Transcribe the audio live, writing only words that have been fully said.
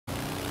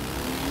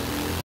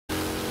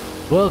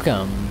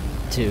Welcome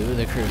to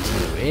the crew 2.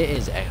 It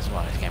is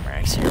XY's Gamer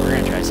X here. We're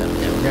gonna try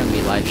something new. We're gonna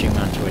be live streaming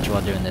on Twitch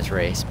while doing this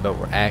race, but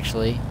we're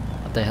actually...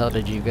 What the hell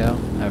did you go?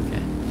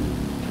 Okay.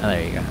 Oh,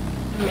 there you go.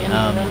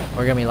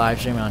 We're gonna be live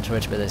streaming on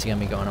Twitch, but this is gonna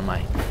be going on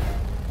my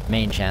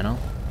main channel.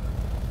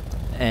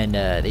 And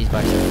these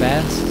bikes are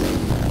fast.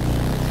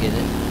 Let's get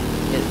it.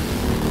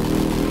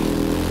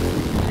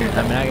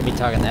 I'm not gonna be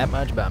talking that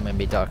much, but I'm gonna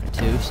be talking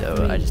too,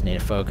 so I just need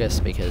to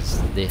focus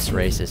because this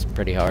race is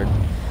pretty hard.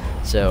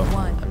 So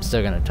I'm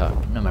still gonna talk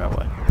no matter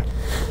what.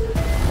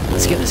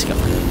 Let's get this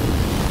going.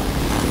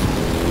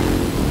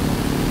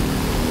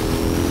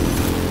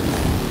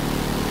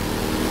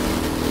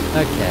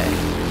 Okay.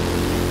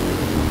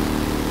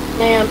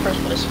 And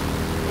first place.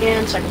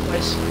 And second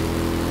place.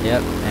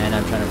 Yep, and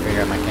I'm trying to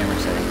figure out my camera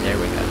settings. There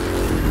we go.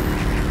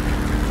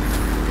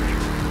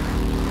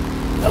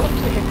 That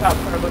looks like a cop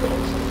car, but it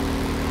wasn't.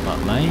 What,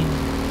 mine?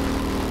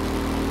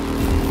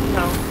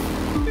 No.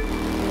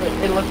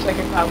 It looked like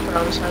a cop car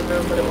on the side of the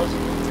road, but it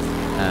wasn't.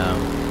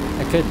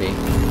 It could be.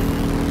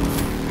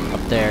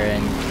 Up there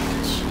in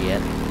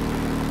shit.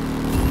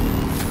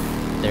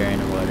 There in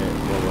what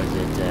was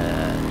it?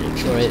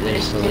 Detroit.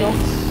 There's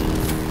police.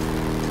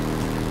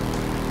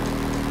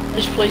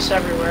 There's police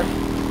everywhere.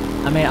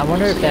 I mean, I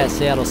wonder if that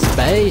Seattle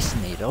Space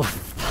Needle.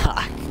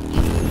 Fuck.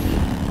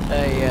 A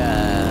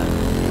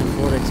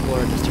Ford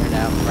Explorer just turned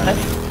out in front of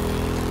me.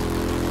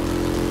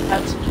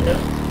 That's 2.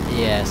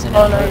 Yes, and it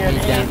put me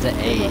down to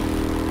 8.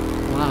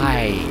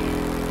 Why?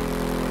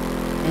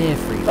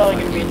 Every Probably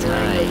gonna be a fucking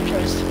time that time.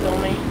 tries to kill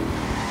me.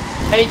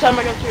 Anytime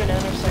I go through an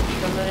intersection,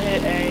 I'm gonna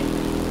hit A.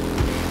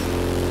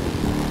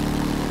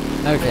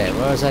 Okay,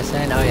 what was I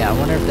saying? Oh yeah, I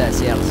wonder if that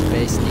Seattle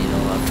Space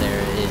Needle up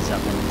there is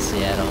up in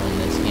Seattle in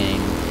this game.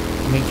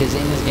 I mean, because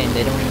in this game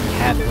they don't even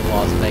have the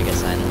Las Vegas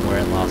sign, and we're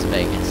in Las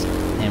Vegas,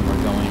 and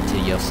we're going to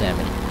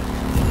Yosemite.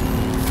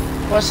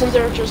 Wasn't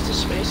there just a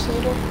Space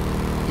Needle?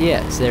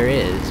 Yes, there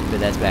is, but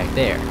that's back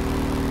there,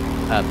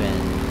 up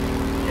in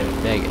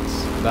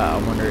Vegas. But I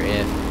wonder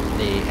if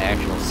the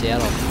actual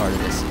Seattle part of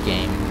this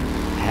game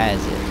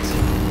has it.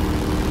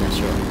 I'm not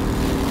sure.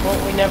 Well,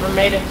 we never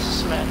made it to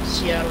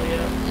Seattle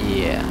yet.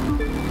 Yeah.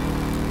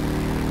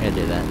 Gotta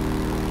do that.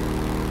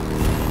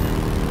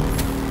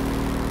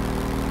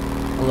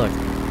 Oh, look.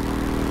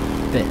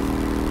 Fit.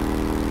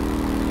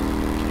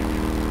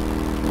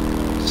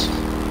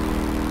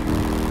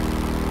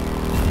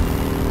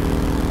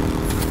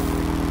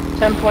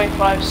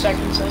 10.5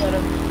 seconds ahead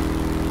of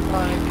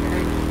my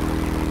period.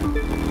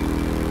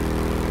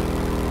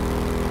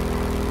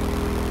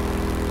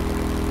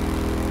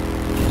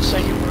 So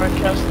you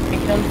broadcasting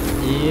again?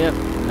 Yep.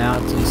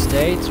 Mountain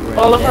states. We're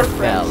All in of our Death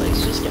friends Valley.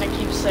 is just gonna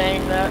keep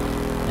saying that.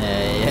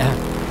 Yeah.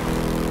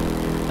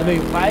 I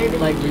mean, Why did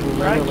like we you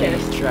literally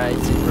broadcast? tried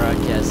to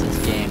broadcast this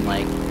game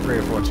like 3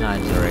 or 4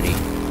 times already.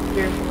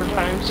 3 or 4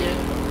 times, yeah.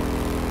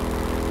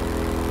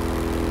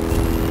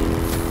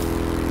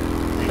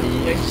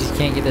 You just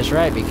can't get this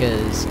right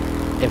because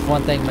if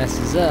one thing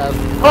messes up,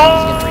 it's Oh,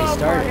 gonna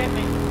restart hit it.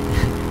 me.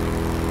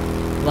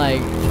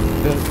 Like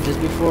just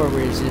before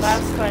we were just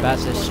about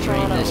to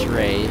stream this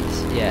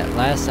race. Yeah,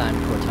 last time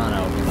Cortana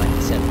opened, like I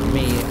said, for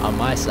me on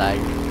my side,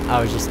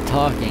 I was just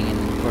talking and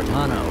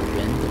Cortana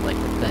opened. Like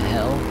what the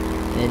hell?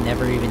 It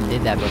never even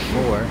did that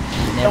before.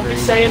 Don't be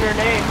saying her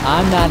name.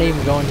 I'm not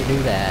even going to do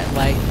that.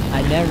 Like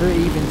I never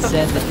even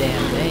said the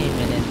damn name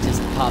and it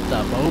just popped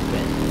up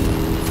open.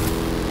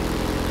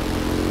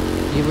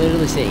 You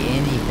literally say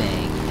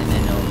anything and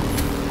then it'll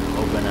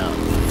open up.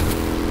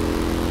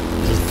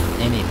 Just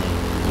anything.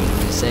 You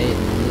can say it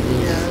and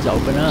it'll just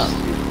open up.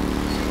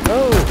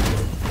 Oh!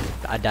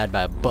 I died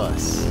by a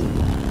bus.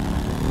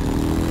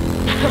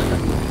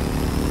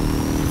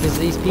 Because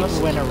these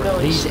people went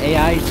around, these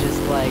AI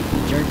just like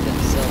jerked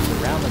themselves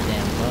around the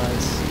damn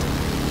bus.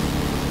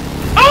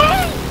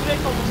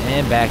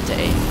 And back to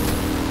 8.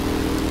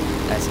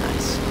 That's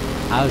nice.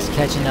 I was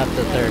catching up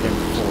to 3rd and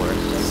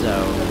 4th, so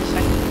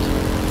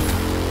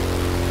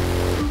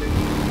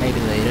maybe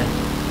later.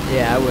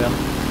 Yeah, I will.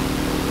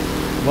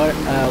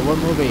 What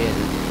movie is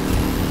it?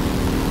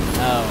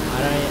 Oh, I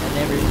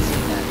never even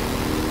seen that.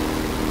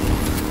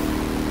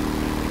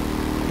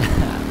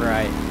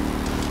 Right.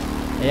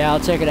 Yeah,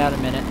 I'll check it out in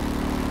a minute.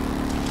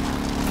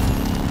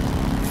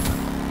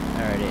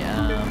 Alrighty,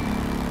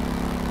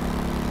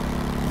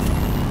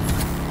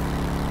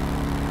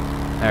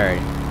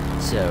 Alrighty,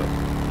 so,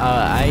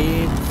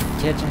 I'm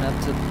catching up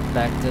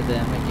back to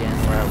them again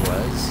where I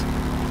was.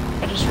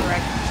 I just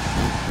wrecked.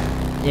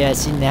 Yeah,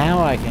 see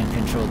now I can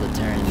control the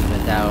turns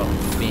without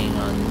being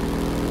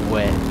on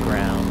wet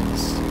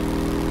grounds.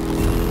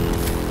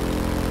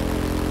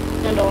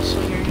 And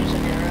also you're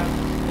using your app.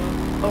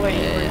 Oh wait,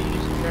 you were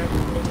using your app.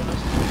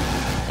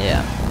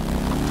 Yeah.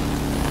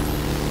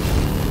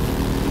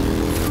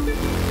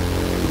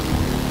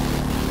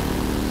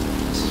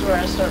 This is where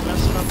I start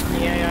messing up on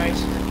the AI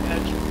so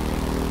catch.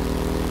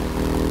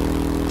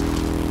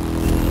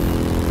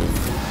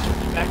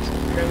 Back to the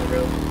rear of the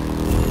road.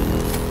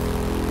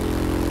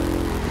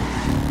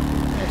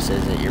 It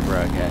says that you're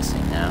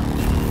broadcasting now.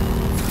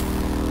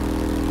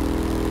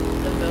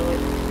 The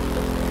village.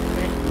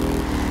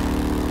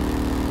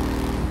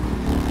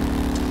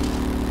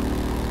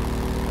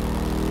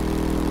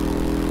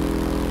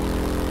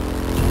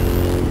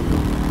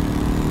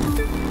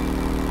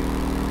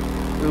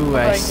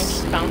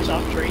 just bounce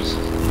off trees.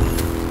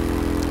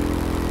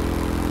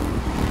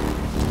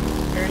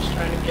 Bear's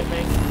trying to get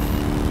me.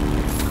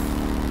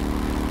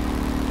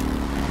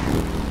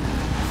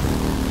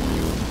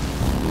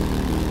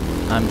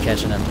 I'm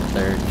catching up to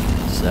third,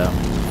 so.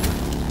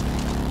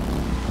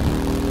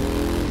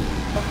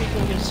 Hope you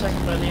can get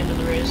second by the end of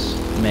the race.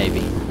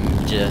 Maybe.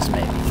 Just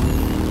maybe.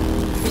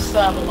 We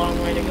still have a long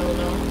way to go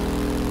though.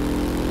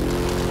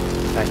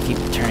 If I keep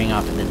turning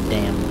off the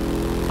damn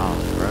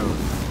off-road.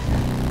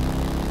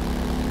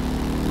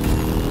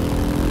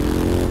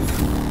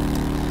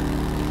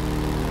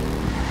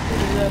 We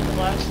did that the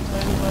last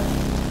time, but...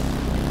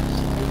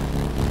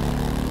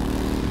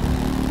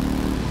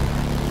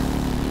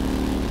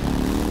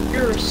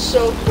 You're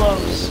so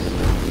close.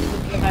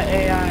 Looking at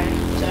AI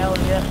to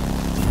Elliot.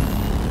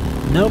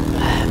 Nope,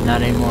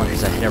 not anymore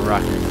because I hit a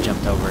rock and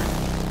jumped over it.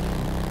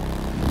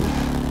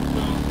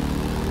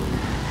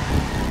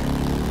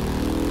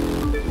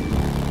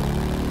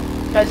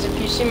 Guys,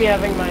 if you see me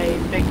having my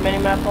big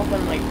minimap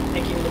open, like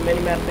making the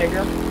minimap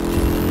bigger,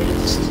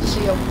 it's to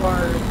see how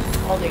far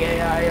all the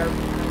AI are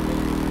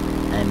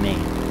behind me. And me.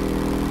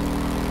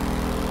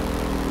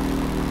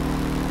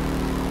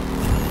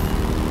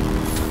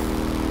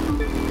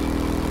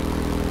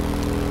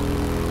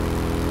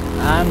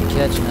 I'm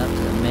catching up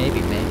to maybe.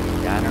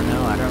 I don't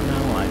know. I don't know.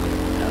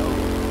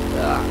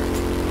 Ugh.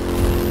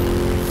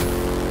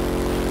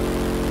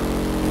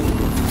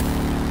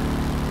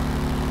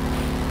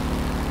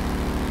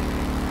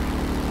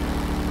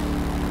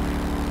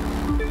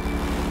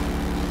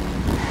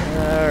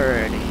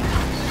 Alrighty.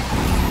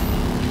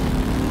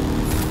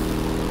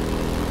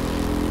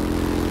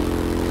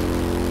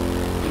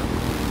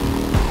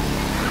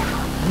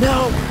 No!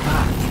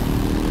 Fuck.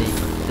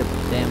 The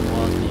damn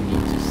walls made me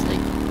just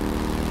like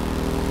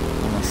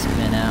almost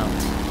spin out.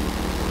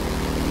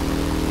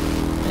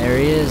 There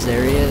he is,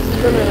 there he is,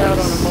 there he Turning out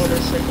on a is.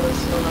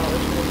 motorcyclist, so not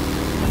which one.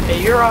 Okay,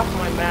 you're off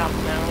my map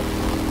now.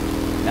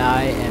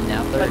 I am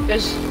now third. But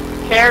this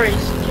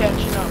carry's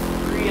catching up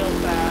real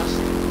fast.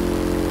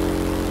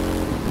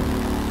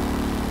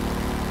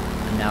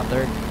 I'm now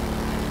third.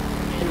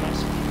 In my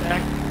speed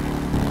back.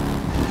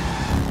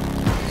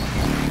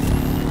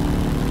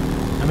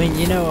 I mean,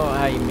 you know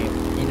how you mean,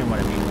 you know what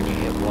I mean when you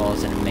hit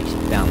walls and it makes you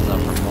bounce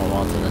up from one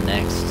wall to the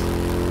next.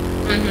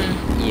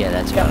 Mm-hmm. Yeah,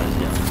 that's what I was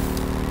doing.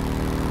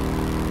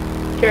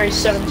 Carry's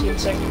 17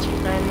 seconds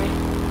behind me.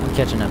 I'm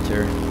catching up to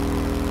her.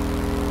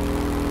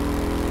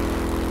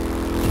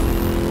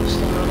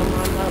 Still not on my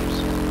maps.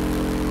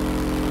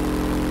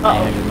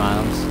 800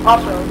 miles.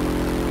 Off-road.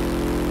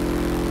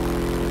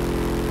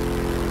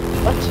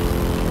 What?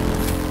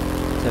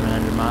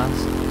 700 miles.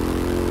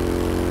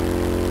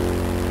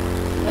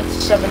 That's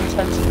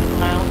 7/10 of a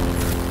mile.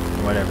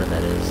 Whatever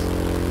that is.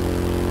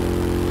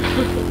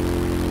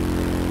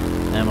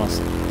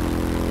 Almost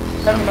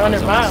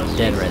 700 miles.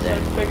 Dead Jesus, right there.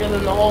 that's bigger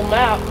than the whole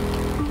map.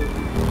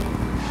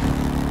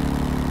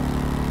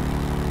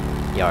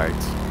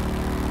 Yards.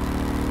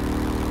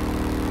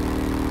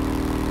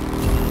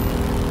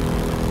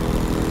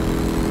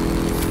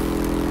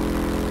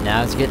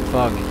 Now it's getting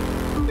foggy.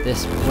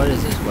 What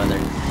is this weather?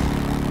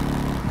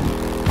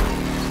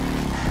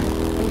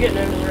 I'm getting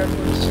into the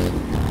redwoods.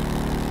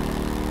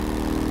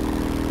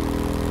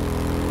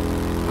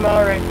 I'm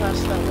already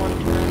past that one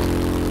turn.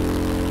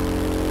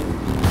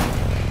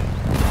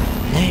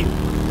 Name.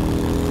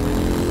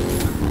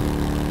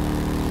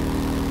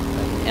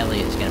 Fucking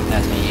Elliot's gonna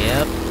pass me.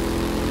 Yep.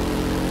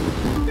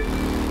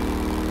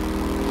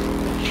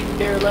 Don't you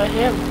dare let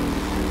him.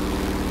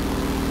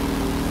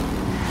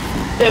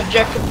 The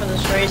objective for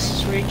this race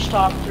is to reach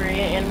top 3,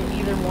 and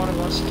either one of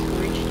us can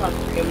reach top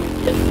 3 and we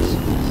get this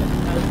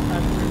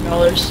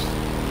 $7,500.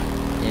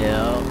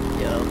 Yep.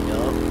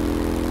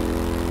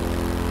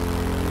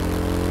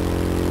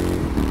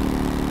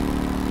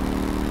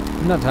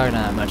 I'm not talking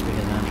that much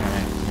because I'm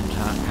trying to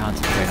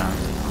concentrate on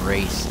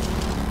race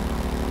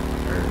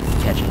or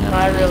catching up.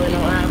 I really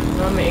don't have.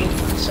 I'm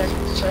 18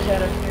 seconds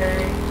ahead of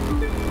Harry.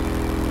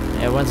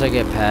 Yeah, once I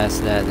get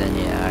past that, then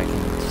yeah, I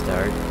can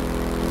start.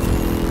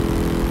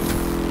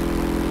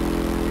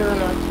 You're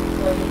not too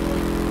close to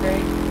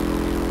Harry.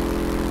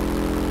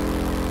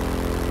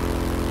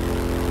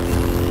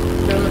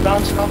 Doing the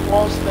bouncing off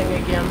walls thing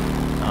again.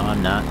 Oh,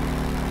 I'm not.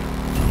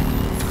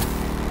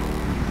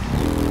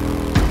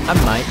 I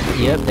might.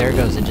 Yep, there it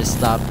goes. It just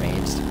stopped me.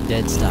 It's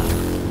dead stop.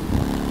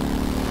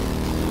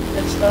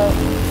 It's the...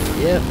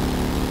 Yep.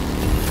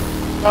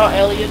 Oh,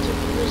 Elliot took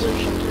the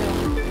position too.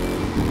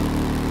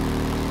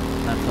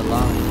 Not for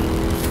long.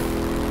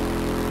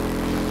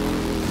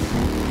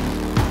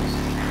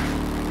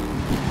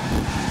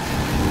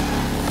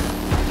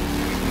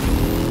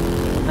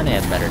 I need to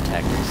have better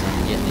tactics on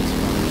getting these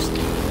runners.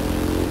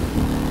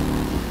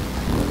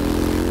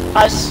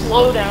 I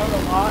slow down a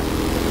lot. In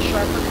the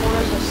sharper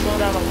corners, I slow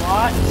down a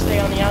lot and stay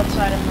on the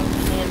outside and move to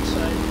the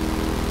inside.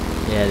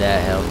 Yeah,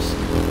 that helps.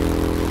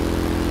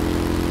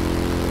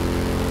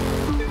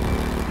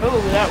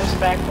 Oh, that was a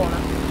bad corner.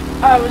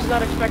 I was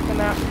not expecting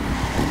that.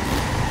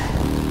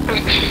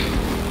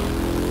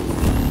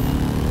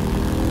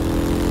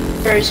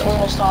 Gary's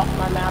almost off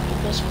my map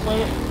at this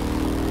point.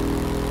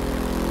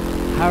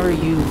 How are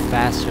you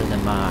faster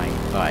than my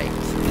bike?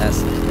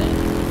 That's the thing.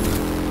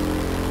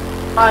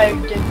 I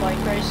did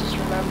bike races,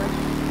 remember?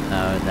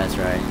 Oh, that's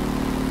right.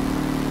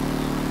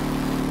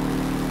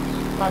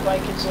 My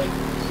bike is like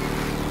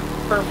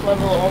perf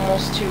level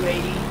almost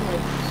 280,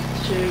 like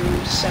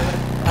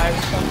 275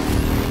 or something.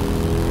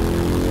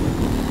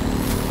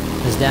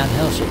 This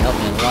downhill should help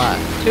me a lot.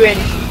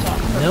 280 top.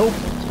 Nope.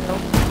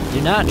 Nope. Do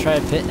not try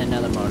pitting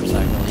another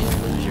motorcycle. You'll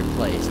lose your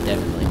place.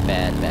 Definitely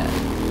bad. Oh,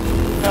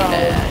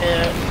 Bad.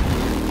 yeah.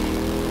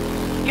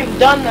 You've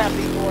done that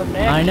before,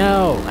 Nick. I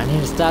know. I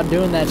need to stop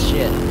doing that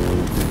shit.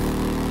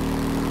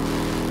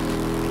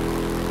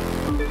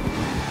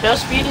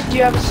 Just because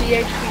you have a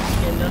CHP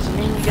skin doesn't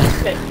mean you get a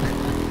pick.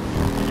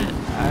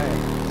 Alright.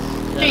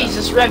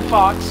 Jesus, Red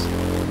Fox.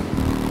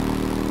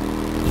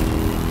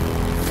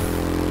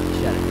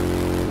 Shut it.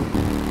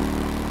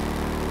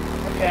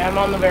 Okay, I'm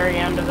on the very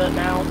end of it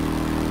now.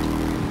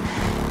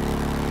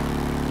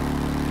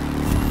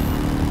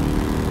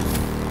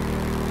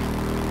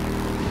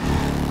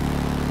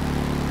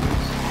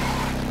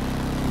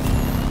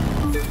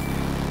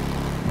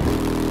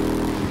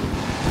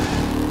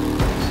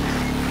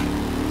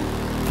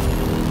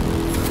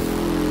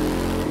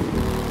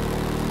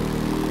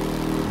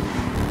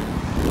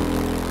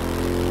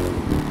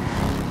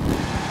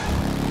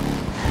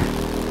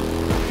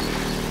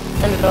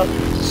 Ended up 8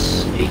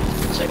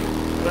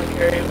 seconds. I don't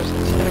care, it was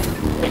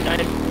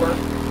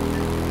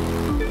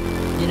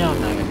 7.94. You know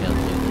I'm not gonna be able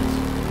to do this.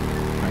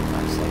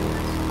 25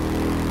 seconds.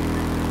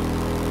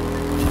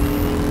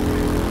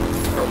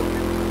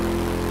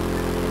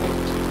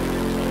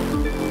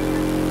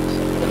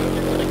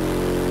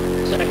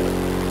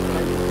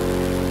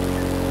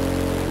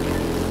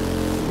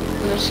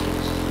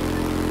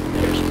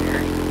 There's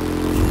Gary.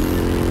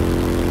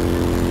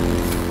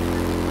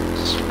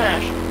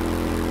 Smash.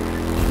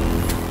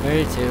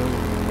 3, 2,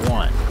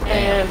 1.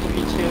 And 3,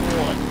 2,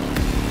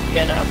 1.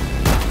 Get up.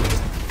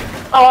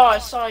 Oh, I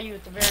saw you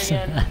at the very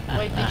end.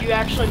 Wait, did you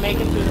actually make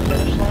it through the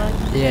finish line?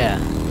 Yeah.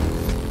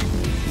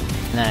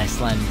 And then I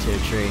slammed into a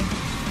tree.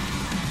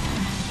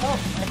 Oh,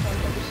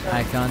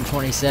 Icon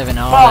 27,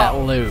 all Oh. that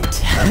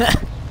loot.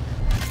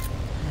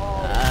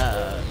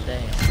 Oh,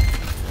 Damn.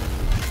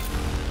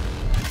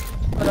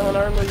 put on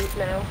our loot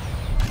now.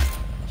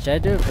 Should I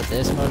do it for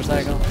this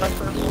motorcycle? My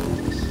personal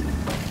loot.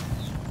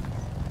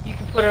 You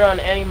can put it on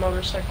any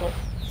motorcycle.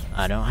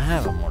 I don't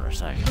have a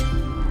motorcycle.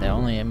 The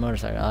only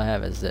motorcycle I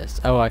have is this.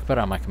 Oh, I can put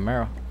it on my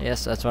Camaro.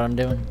 Yes, that's what I'm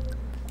doing.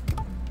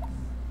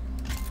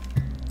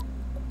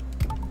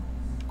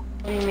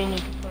 What do you mean you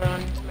can put it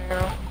on your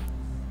Camaro?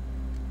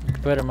 You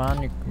can put them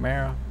on your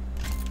Camaro.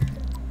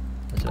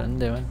 That's what I'm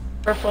doing.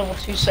 Perf level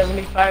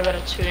 275 out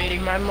of 280.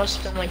 Mine must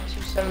have been like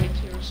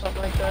 272 or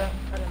something like that.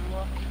 I didn't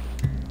look.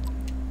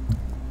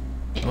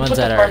 You can Ones put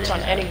the that parts are-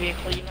 on any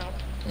vehicle, you know.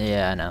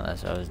 Yeah, I know.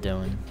 That's what I was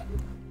doing.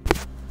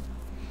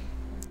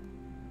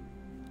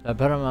 So I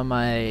put them on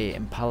my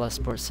Impala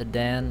Sport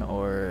Sedan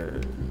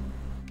or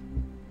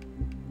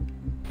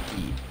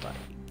e-bike.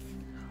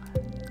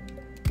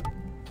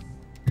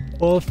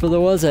 Well, for the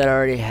ones that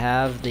already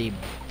have the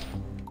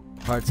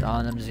parts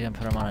on, I'm just gonna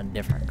put them on a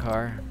different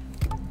car.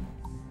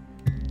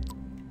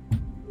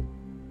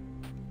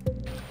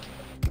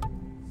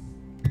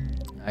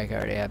 I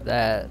already have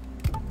that.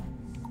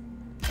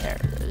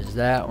 There's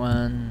that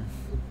one.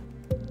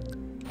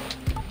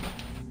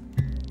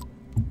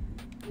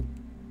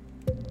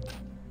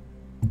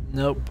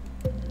 Nope.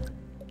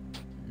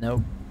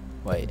 Nope.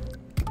 Wait.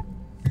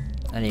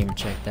 I didn't even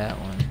check that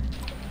one.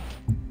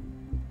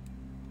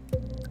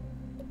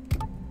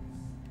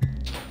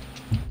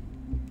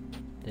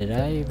 Did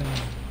I even?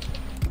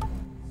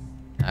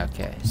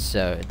 Okay,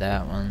 so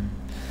that one.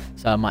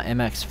 So my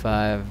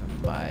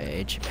MX-5, my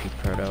HP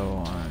Proto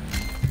on.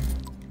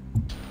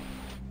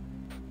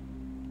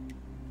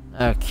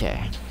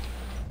 Okay.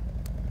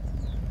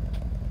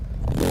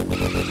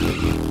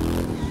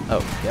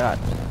 Oh God.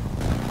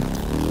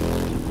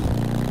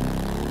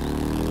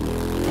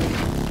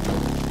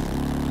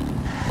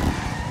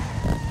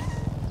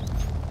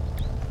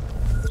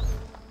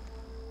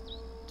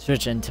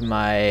 Switch into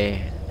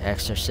my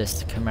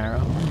Exorcist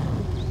Camaro.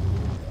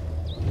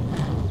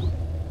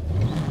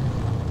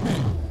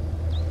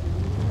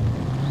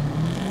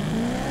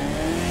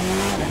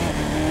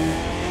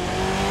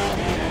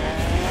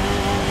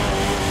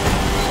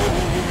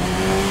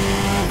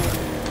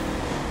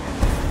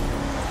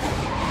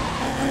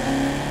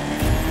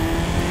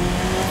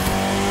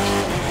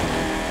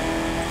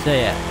 So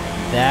yeah,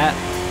 that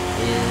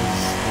is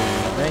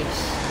the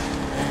race.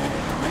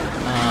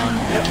 I'm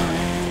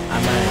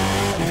gonna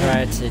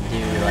try to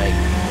do like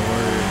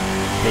more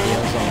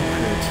videos on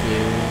Crew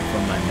 2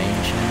 from my main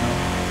channel,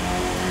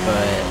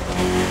 but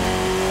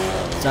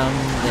some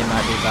they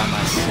might be by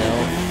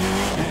myself,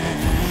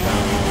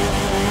 some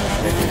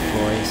with his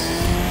voice,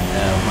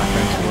 my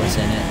friend's voice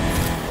in it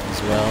as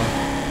well.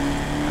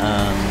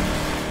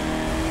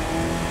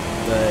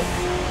 But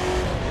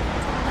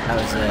that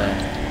was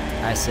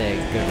I say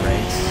a good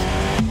race.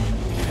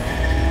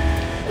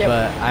 Yep.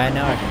 But I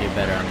know I can do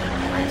better on the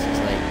races.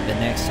 Like, the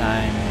next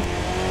time,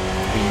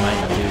 we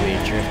might do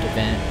a drift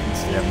event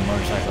instead of a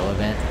motorcycle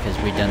event, because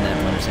we've done that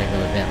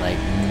motorcycle event, like,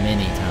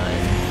 many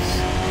times.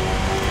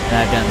 And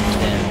I've done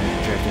them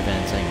drift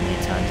events, like, many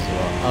times as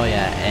well. Oh,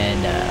 yeah,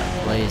 and,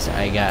 Blaze,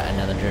 I got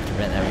another drift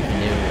event that we can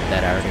do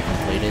that I already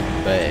completed,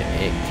 but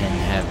it can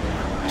have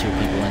 2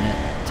 people in it,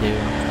 too.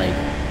 Like,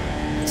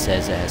 it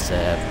says it has to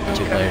have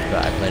 2 players,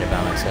 but I played it by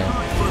myself.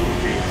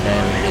 So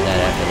I'm gonna do that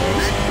after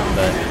this,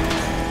 but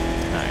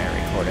I'm not gonna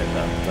record it,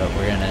 but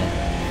we're gonna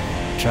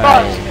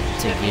try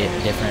to get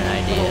different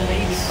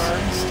ideas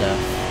and stuff.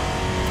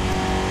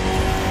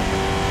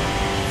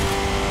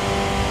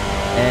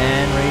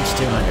 And reach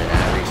 200.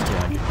 I reached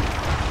 200.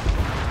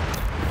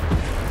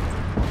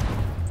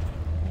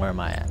 Where am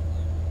I at?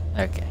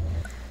 Okay.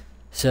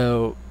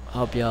 So,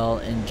 hope y'all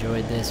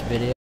enjoyed this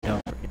video.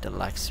 Don't forget to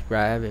like,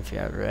 subscribe if you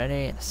haven't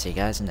already. And see you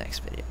guys in the next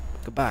video.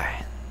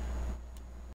 Goodbye.